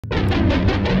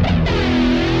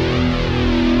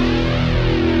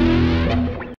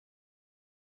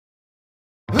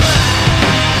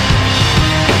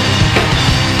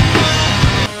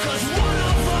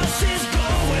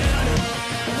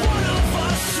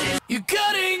You're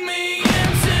cutting me in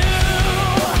two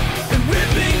and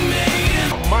ripping me in.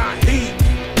 My heat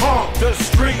on the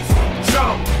streets,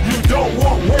 jump. You don't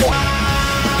want war.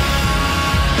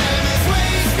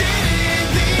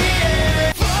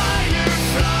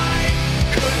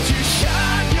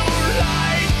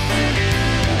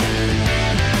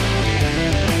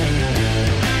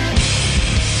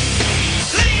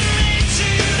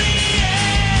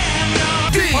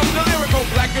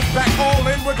 Back all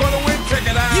in, we're gonna win, check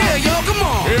it out. Yeah, yo, come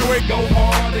on. Here we go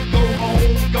hard and go home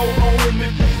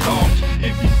if you talk,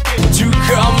 if you get to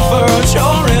comfort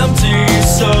your empty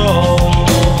soul.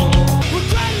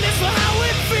 Regardless of how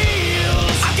it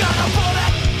feels, I gotta pull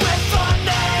that with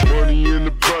thunder. Money in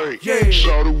the bank, yeah.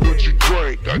 Shout out what you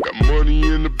drink. I got money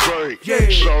in the bank, yeah.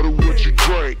 Shout out what you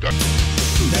drink. That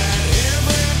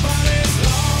everybody's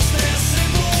lost their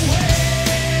simple ways.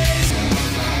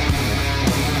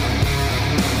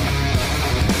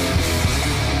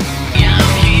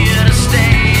 I'm here to stay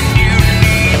and you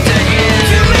need to hear.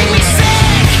 You make me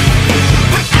sick.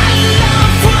 I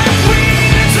love what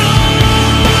we're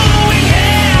doing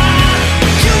here.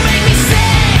 You make me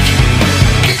sick,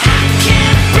 and I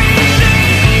can't breathe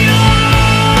anymore.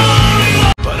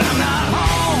 But I'm not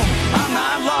home, I'm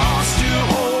not lost. Still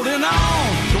holding on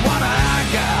to what I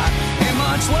got. Ain't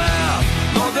much left,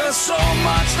 though there's so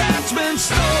much that's been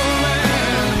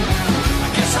stolen. I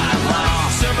guess I've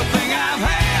lost everything I've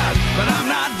had, but I'm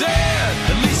not dead,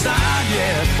 at least not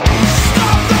yet.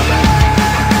 Stop the man!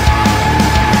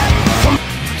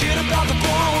 Forget about the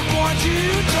borrowed points you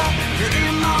drop. You're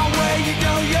in my way, you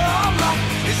know you're wrong.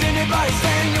 Is anybody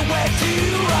standing your way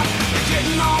too rough? You're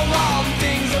getting all wild and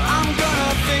things that I'm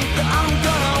gonna think, that I'm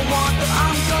gonna want, that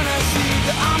I'm gonna see,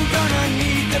 that I'm gonna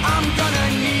need, that I'm gonna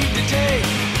need to take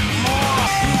more.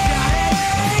 You got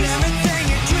it, everything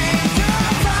you dreamed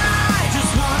of. I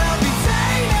just wanna be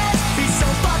famous, be so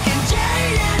fucking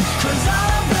jaded. Cause all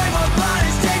I play my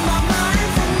bodies take my mind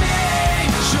from me.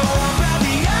 Show up at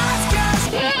the Oscars.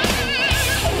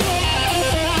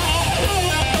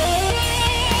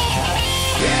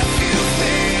 If you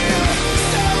feel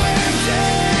so empty,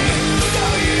 so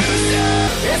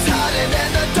useless. It's hiding in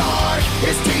the dark,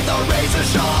 his teeth are razor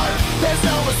sharp. There's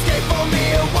no escape for me,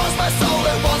 it wants my soul,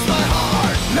 it wants my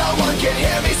heart. No one can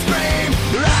hear me scream.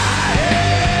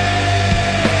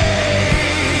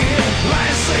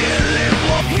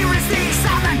 Here is the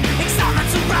excitement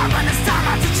to run, and it's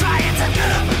time to try it to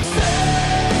get up and save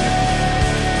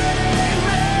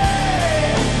me.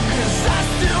 'Cause I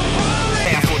still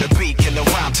believe. And for the beat, killer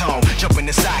rhyme tone, jump in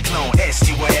the cyclone,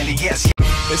 S-T-Y-L-E-S.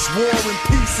 It's war and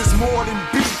peace is more than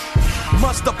beef.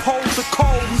 Must uphold the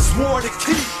code we swore to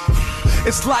keep.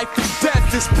 It's life and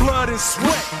death, it's blood and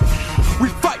sweat. We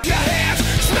fight. Your hands,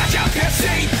 smash out your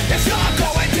seat. It's all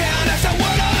going down as a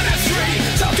word on the street.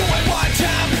 So do it one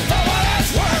time for what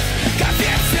it's worth. 'Cause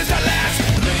this is the last.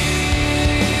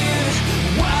 Leave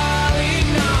while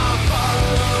enough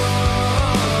alone.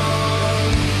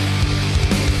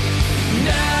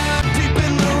 Now, deep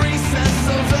in the recess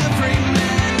of every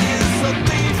man is a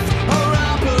thief, a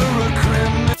robber, a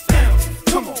criminal.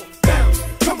 Come on, bounce,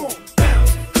 come on,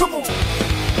 bounce, come on.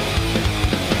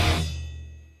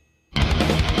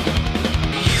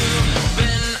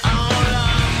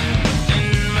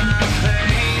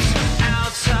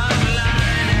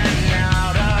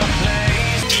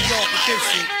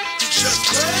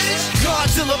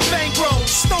 Godzilla bankroll,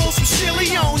 stole some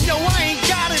chili on. Yo, I ain't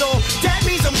got it all. That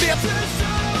means I'm bipped.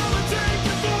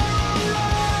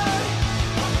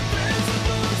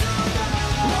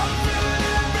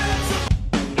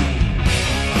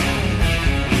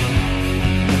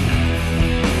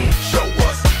 Show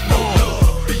us no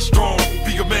love. Be strong,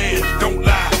 be a man. Don't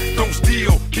lie, don't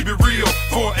steal. Keep it real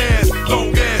for as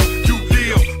long as you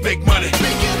live. Make money.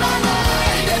 Thinking my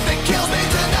mind, if it kills me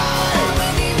tonight.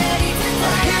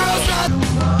 My hero's not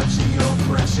much of your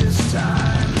precious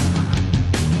time.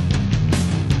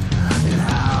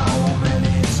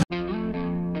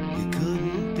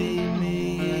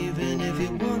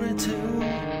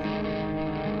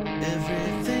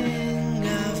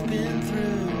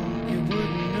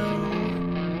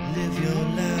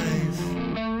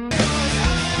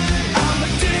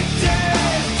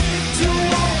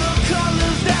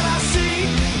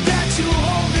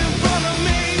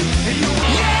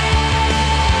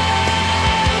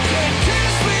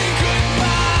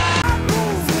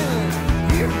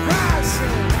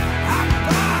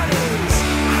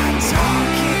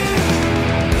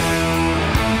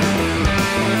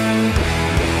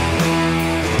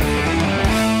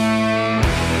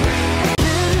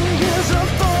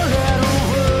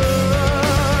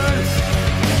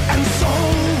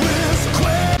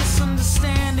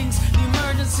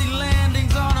 emergency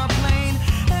landings on a plane.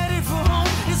 Headed for home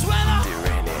is when I.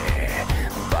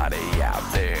 Anybody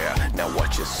out there? Now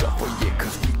watch yourself, oh yeah,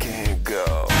 cause we can't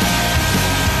go.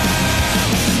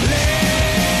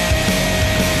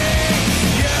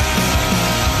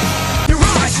 Your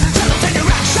eyes, settle take your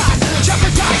action.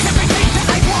 Jeopardize everything that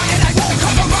I want, and I won't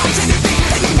compromise anything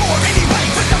anymore. Anyway,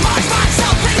 victimize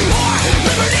myself anymore.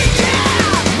 Liberty,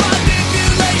 yeah!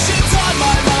 Manipulations on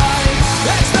my mind.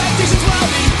 Expectations will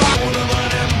be born of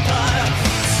an empire.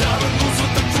 Silent moves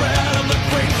with the threat of the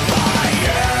great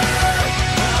fire.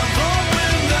 I'm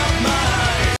blowing up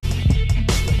mine.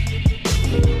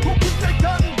 Who keep their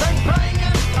gun bang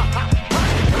banging?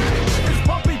 It's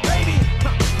Puppy Baby.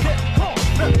 Yeah, come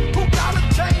on. Who got a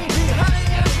chain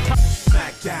behind?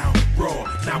 Smackdown, raw.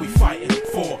 Now we fighting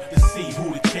for to see who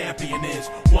the champion is.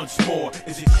 Once more,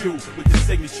 is it you with the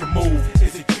signature move?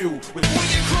 Is it you with When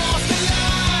you cross the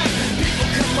line, people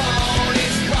come on,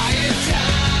 it's riot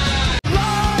time.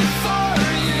 Life for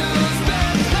you's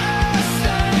been blessed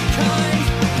and kind,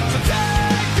 so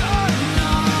take your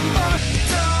number.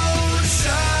 Don't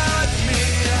shut me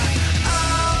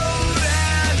out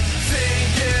and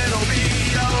think it'll be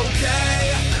okay.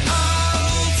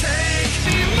 I'll take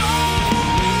more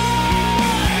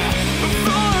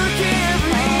before give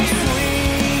me. I'll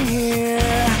swing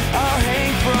here, I'll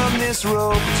hang from this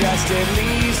rope just at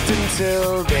least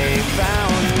until they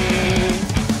found me.